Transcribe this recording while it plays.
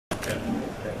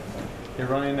Hey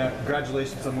Ryan,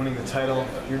 congratulations on winning the title.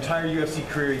 Your entire UFC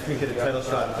career, you couldn't get a title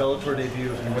shot. Bellator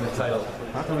debut and win a title.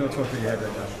 Tell me what's going through your head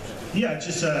right now. Yeah,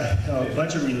 just a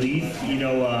bunch of relief. You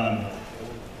know,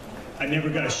 I never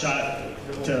got a shot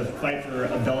to fight for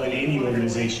a belt in any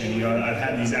organization. You know, I've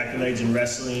had these accolades in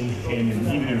wrestling and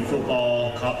even in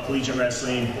football, collegiate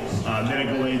wrestling. Then I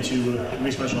go into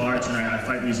mixed martial arts and I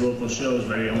fight these local shows,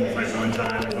 right? I only fight one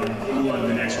time, I go move on to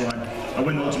the next one. I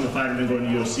win the Ultimate Fighter, then go to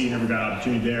UFC, never got an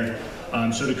opportunity there.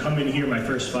 So to come in here, my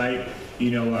first fight,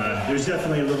 you know, there's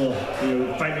definitely a little, you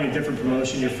know, fighting in a different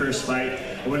promotion, your first fight.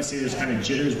 I wouldn't say there's kind of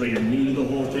jitters, but you're new to the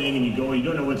whole thing and you go, you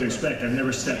don't know what to expect. I've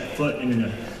never stepped foot in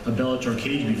a Bellator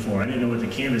cage before. I didn't know what the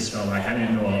canvas felt like. I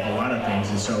didn't know a lot of things.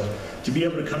 And so to be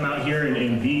able to come out here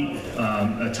and beat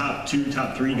a top 2,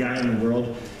 top 3 guy in the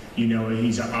world, you know,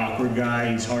 he's an awkward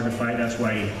guy. He's hard to fight. That's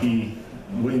why he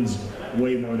wins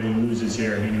way more than he loses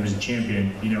here. I mean, he was a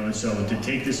champion, you know, and so to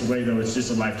take this away, though, it's just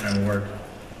a lifetime of work.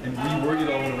 And were you worried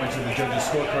at all when it went to the judges'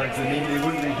 scorecards that maybe they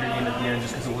wouldn't read your name at the end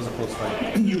just because it was a close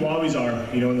fight? You always are,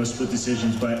 you know, in those split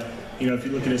decisions. But, you know, if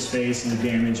you look at his face and the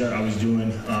damage I was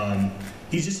doing,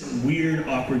 he's just a weird,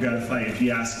 awkward guy to fight. If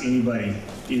you ask anybody,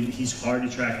 he's hard to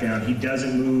track down. He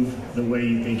doesn't move the way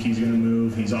you think he's going to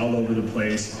move. He's all over the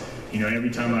place. You know, every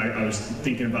time I was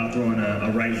thinking about throwing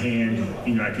a right hand,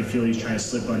 you know, I could feel he's trying to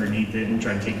slip underneath it and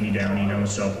try to take me down, you know.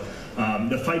 So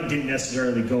the fight didn't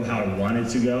necessarily go how I wanted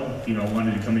to go. You know, I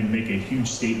wanted to come in and make a huge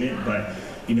statement, but,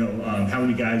 you know, how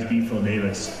many guys beat Phil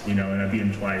Davis, you know, and I beat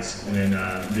him twice, and then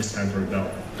this time for a belt.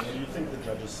 What do you think the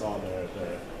judges saw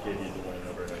that gave you the win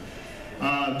over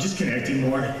him? Just connecting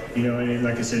more, you know, and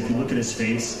like I said, if you look at his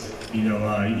face, you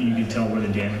know, you can tell where the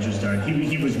damage was done.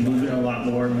 He was moving a lot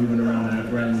more, moving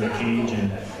around the cage, and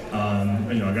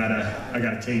you know, I got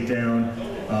a takedown,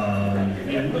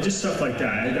 and just stuff like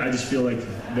that. I just feel like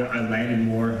I landed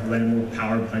more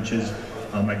power punches.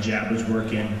 My jab was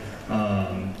working,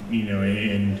 you know,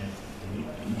 and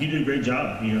he did a great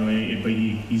job, you know. But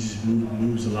he just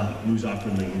moves a lot, moves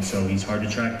awkwardly, and so he's hard to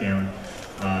track down.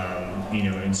 You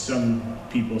know, and some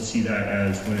people see that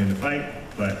as winning the fight,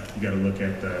 but you got to look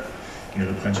at the, you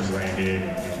know, the punches landed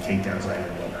and takedowns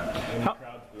landed and whatnot. And the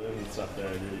crowd's good and stuff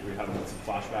there. You're having some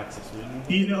flashbacks of Sweden.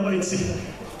 You know, it's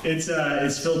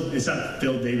not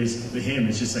Phil Davis, him.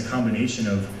 It's just a combination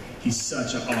of he's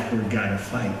such an awkward guy to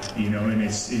fight, you know, and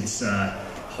it's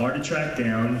hard to track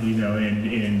down, you know,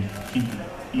 and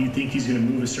you think he's going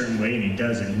to move a certain way and he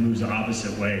doesn't. He moves the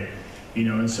opposite way. You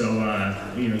know, and so,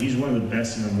 you know, he's one of the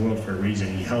best in the world for a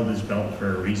reason. He held his belt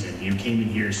for a reason. He came in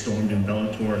here, stormed in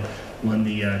Bellator, won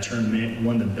the tournament,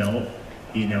 won the belt,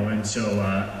 you know, and so,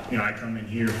 you know, I come in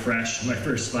here fresh, my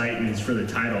first fight, and it's for the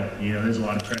title. You know, there's a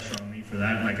lot of pressure on me for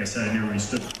that. And like I said, I never really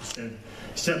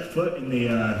stepped foot in the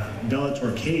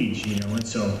Bellator cage, you know, and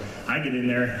so I get in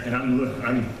there and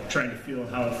I'm trying to feel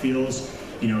how it feels.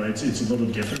 You know, it's a little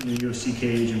different in the UFC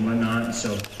cage and whatnot. And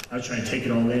so I was trying to take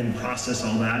it all in and process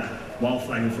all that while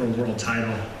fighting for a world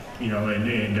title. You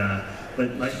know,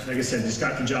 but like I said, just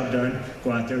got the job done.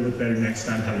 Go out there, look better next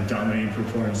time. Have a dominating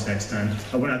performance next time.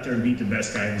 I went out there and beat the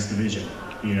best guy in this division.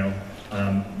 You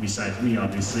know, besides me,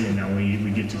 obviously. And now we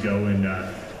get to go and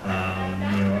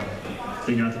you know,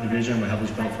 clean out the division. We'll have this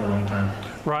belt for a long time.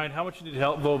 Ryan, how much did it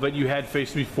help, though, that you had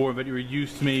faced him before, that you were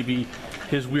used to maybe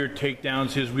his weird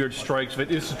takedowns, his weird strikes, but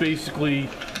this is basically,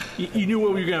 you knew what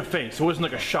you were going to face. It wasn't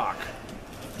like a shock.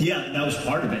 Yeah, that was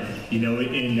part of it, you know,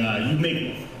 and you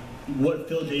make, what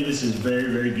Phil Davis is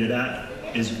very, very good at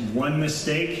is one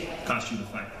mistake costs you the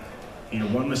fight. You know,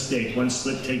 one mistake, one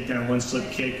slip takedown, one slip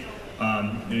kick,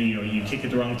 you know, you kick at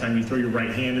the wrong time, you throw your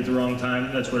right hand at the wrong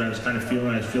time. That's what I was kind of feeling.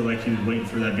 I feel like he was waiting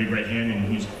for that big right hand and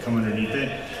he was coming underneath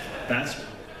it. That's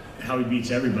how he beats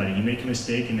everybody. You make a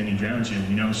mistake and then he drowns you,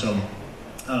 you know, so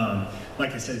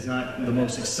like I said, it's not the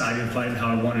most exciting fight how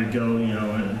I wanted to go, you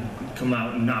know, and come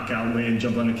out and knock out, win,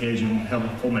 jump on the cage and help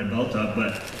pull my belt up,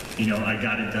 but, you know, I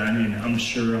got it done and I'm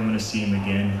sure I'm going to see him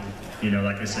again. You know,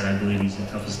 like I said, I believe he's the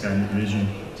toughest guy in the division.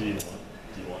 Do you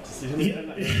want to see him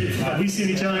again? Yeah. We've seen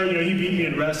each other, you know, he beat me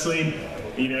in wrestling,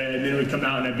 you know, and then we come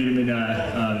out and I beat him in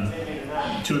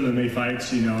 2 MMA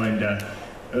fights, you know, and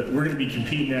we're going to be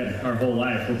competing at our whole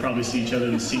life. We'll probably see each other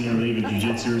in the senior league of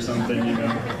jiu-jitsu or something, you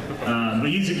know. But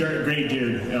he's a great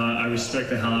dude. I respect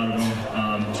the hell out of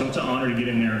him. So it's an honor to get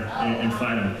in there and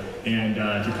fight him. And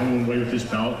to come away with this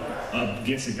belt up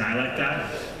against a guy like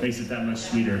that makes it that much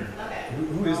sweeter.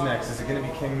 Who is next? Is it going to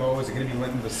be King Mo? Is it going to be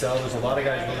Linton Vassell? There's a lot of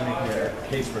guys really making a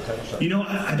case for a title shot. You know,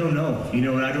 I don't know. You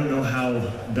know, I don't know how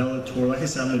Bellator, like I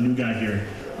said, I'm a new guy here.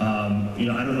 You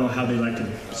know, I don't know how they like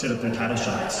to set up their title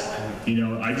shots. You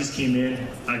know, I just came in.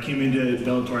 I came into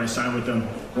Bellator. I signed with them.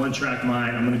 One track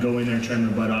mind. I'm going to go in there and train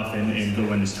my butt off and go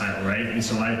win this title, right? And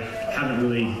so I haven't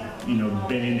really, you know,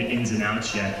 been into ins and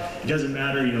outs yet. It doesn't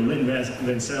matter. You know, Linton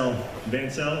Vassell,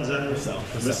 is that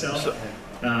Vassell?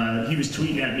 He was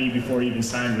tweeting at me before he even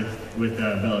signed with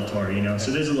Bellator. You know,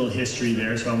 so there's a little history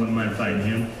there. So I wouldn't mind fighting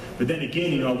him. But then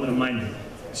again, you know, I wouldn't mind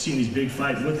seeing these big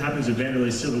fights. What happens if Vanderlei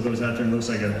Silva goes out there and looks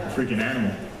like a freaking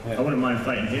animal? I wouldn't mind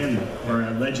fighting him or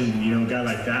a legend, you know, a guy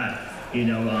like that. You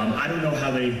know, I don't know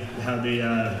how they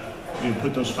you know,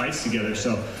 put those fights together.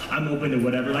 So I'm open to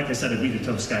whatever. Like I said, I beat the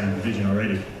toughest guy in the division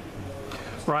already.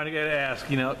 Ryan, I got to ask.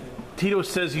 You know, Tito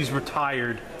says he's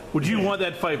retired. Would you want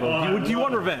that fight? Do you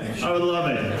want revenge? I would love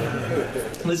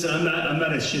it. Listen, I'm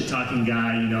not a shit-talking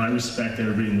guy. You know, I respect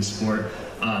everybody in the sport.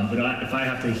 But if I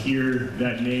have to hear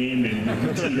that name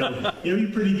and Tito, it'll be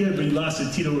pretty good. But he lost to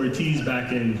Tito Ortiz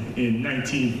back in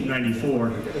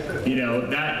 1994. You know,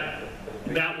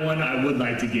 that one I would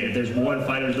like to get. If there's one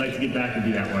fight I would like to get back, it'd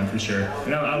be that one for sure.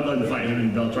 And I would love to fight him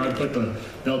in Bellator. I'd put the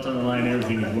belt on the line and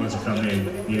everything if he wants to come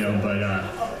in. You know, but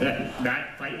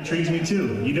that fight intrigues me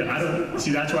too. I don't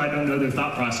see. That's why I don't know their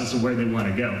thought process of where they want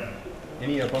to go.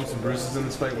 Any bumps and bruises in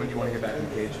this fight? When do you want to get back in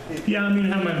the cage? Yeah, I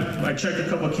mean, I checked a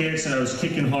couple of kicks and I was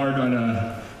kicking hard on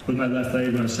with my left leg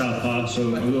when I was southpaw, so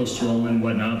a little swollen and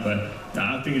whatnot. But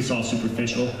I think it's all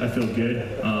superficial. I feel good.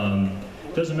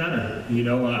 Doesn't matter. You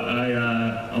know,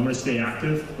 I'm going to stay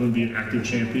active. I'm going to be an active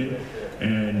champion,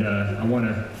 and I want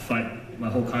to fight my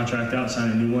whole contract out,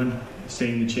 sign a new one, stay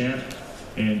in the champ,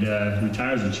 and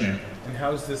retire as a champ. And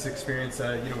how's this experience, you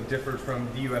know, differed from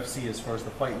the UFC as far as the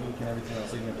fight week and everything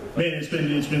else leading up to the fight?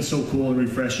 Man, it's been so cool and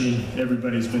refreshing.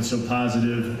 Everybody's been so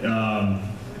positive.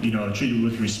 You know, treated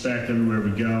with respect everywhere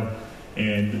we go,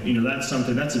 and you know that's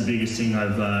the biggest thing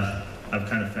I've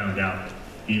kind of found out.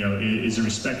 You know, is a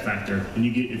respect factor, and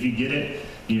if you get it,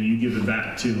 you know, you give it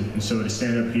back too. And so to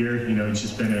stand up here, you know, it's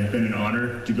just been an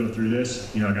honor to go through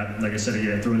this. You know, like I said,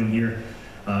 I got thrown in here,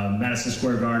 Madison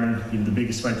Square Garden, you know, the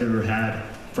biggest fight they ever had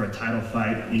for a title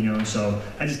fight. You know, and so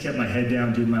I just kept my head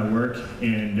down, did my work,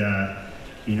 and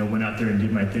you know, went out there and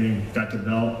did my thing, got the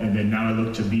belt, and then now I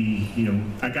look to be, you know,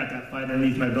 I got that fight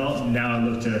underneath my belt, and now I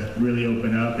look to really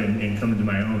open up and come into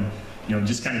my own. You know,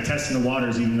 just kind of testing the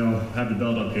waters, even though I have the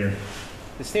belt up here.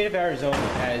 The state of Arizona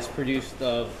has produced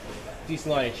a decent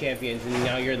line of champions, and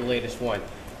now you're the latest one.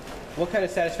 What kind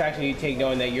of satisfaction do you take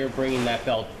knowing that you're bringing that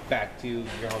belt back to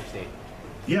your home state?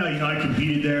 Yeah, you know, I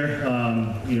competed there.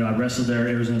 You know, I wrestled there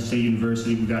at Arizona State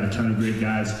University. We got a ton of great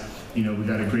guys. You know, we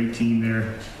got a great team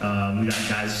there. We got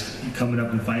guys coming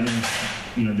up and fighting,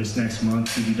 you know, this next month.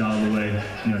 C.B. Dalloway,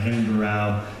 you know, Henry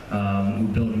Barrow.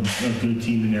 We're building a good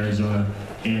team in Arizona.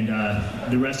 And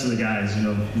the rest of the guys, you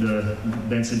know, the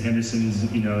Benson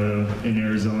Hendersons, you know, in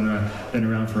Arizona, been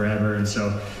around forever. And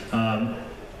so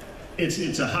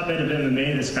it's a hotbed of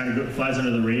MMA that's kind of flies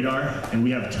under the radar, and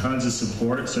we have tons of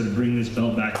support. So to bring this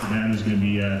belt back to them is going to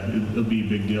be it'll be a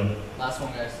big deal. Last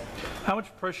one, guys. How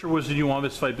much pressure was it you on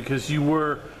this fight because you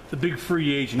were the big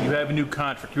free agent, you have a new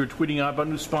contract, you were tweeting out about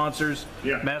new sponsors,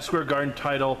 Madison Square Garden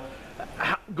title.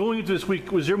 Going into this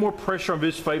week, was there more pressure on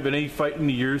this fight than any fight in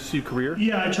the years of your career?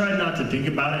 Yeah, I tried not to think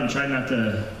about it and tried not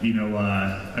to, you know,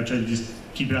 I tried to just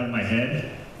keep it out of my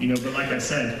head, you know. But like I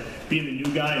said, being a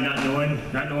new guy and not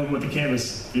knowing what the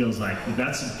canvas feels like,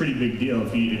 that's a pretty big deal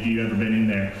if you've ever been in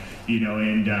there, you know,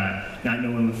 and not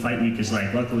knowing what fight week is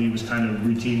like. Luckily, it was kind of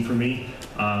routine for me.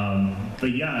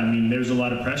 But yeah, I mean, there's a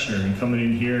lot of pressure, and coming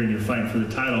in here and you're fighting for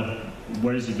the title,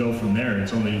 where does it go from there?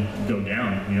 It's only go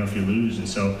down, you know, if you lose. And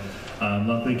so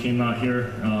luckily came out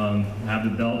here, have the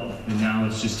belt, and now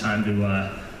it's just time to,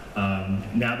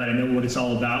 now that I know what it's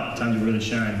all about, time to really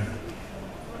shine.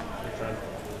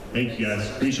 Thank you guys,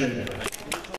 appreciate it.